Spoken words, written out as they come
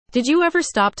Did you ever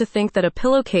stop to think that a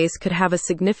pillowcase could have a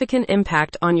significant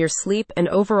impact on your sleep and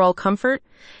overall comfort?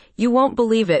 You won't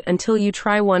believe it until you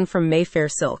try one from Mayfair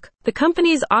Silk. The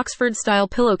company's Oxford-style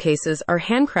pillowcases are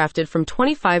handcrafted from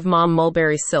 25mm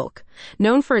Mulberry silk,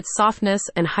 known for its softness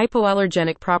and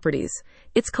hypoallergenic properties.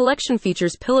 Its collection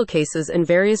features pillowcases in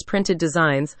various printed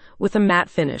designs with a matte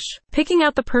finish. Picking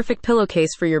out the perfect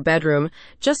pillowcase for your bedroom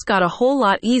just got a whole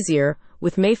lot easier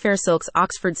with Mayfair Silk's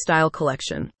Oxford-style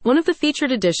collection. One of the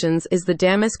featured additions is the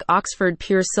Damask Oxford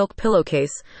Pure Silk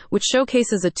Pillowcase, which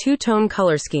showcases a two-tone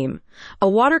color scheme, a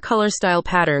watercolor-style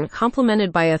pattern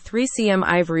complemented by a 3cm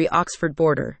ivory Oxford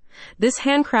border. This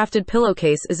handcrafted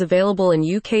pillowcase is available in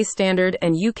UK Standard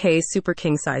and UK Super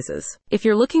King sizes. If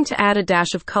you're looking to add a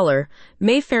dash of color,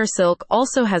 Mayfair Silk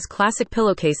also has classic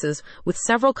pillowcases with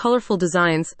several colorful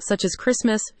designs such as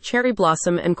Christmas, cherry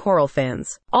blossom, and coral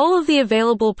fans. All of the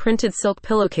available printed silk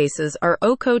pillowcases are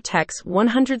OEKO-TEX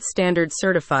 100 Standard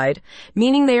certified,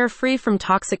 meaning they are free from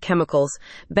toxic chemicals,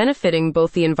 benefiting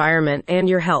both the environment and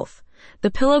your health.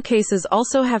 The pillowcases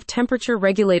also have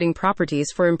temperature-regulating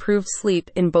properties for improved sleep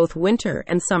in both winter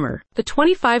and summer. The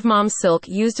 25mm silk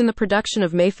used in the production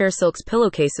of Mayfair Silk's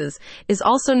pillowcases is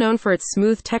also known for its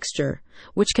smooth texture,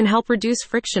 which can help reduce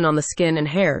friction on the skin and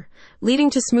hair,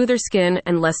 leading to smoother skin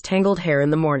and less tangled hair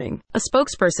in the morning. A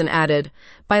spokesperson added,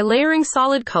 "By layering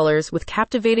solid colors with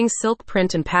captivating silk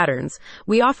print and patterns,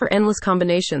 we offer endless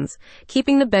combinations,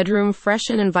 keeping the bedroom fresh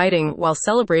and inviting while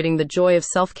celebrating the joy of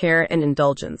self-care and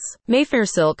indulgence." Mayfair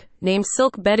Silk, named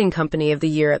Silk Bedding Company of the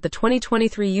Year at the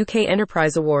 2023 UK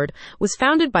Enterprise Award, was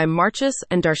founded by Marchus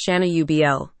and Darshana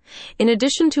UBL. In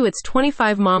addition to its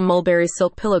 25mm Mulberry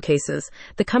silk pillowcases,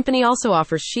 the company also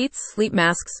offers sheets, sleep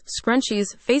masks,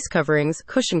 scrunchies, face coverings,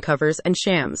 cushion covers, and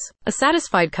shams. A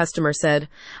satisfied customer said,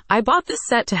 "I bought this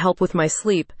set to help with my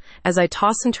sleep, as I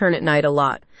toss and turn at night a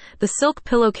lot. The silk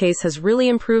pillowcase has really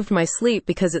improved my sleep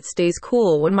because it stays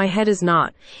cool when my head is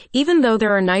not. Even though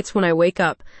there are nights when I wake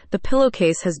up, the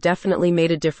pillowcase has definitely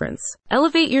made a difference."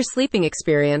 Elevate your sleeping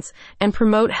experience and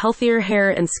promote healthier hair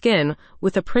and skin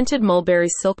with a printed Mulberry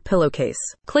silk pillowcase.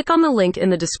 Click on the link in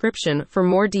the description for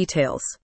more details.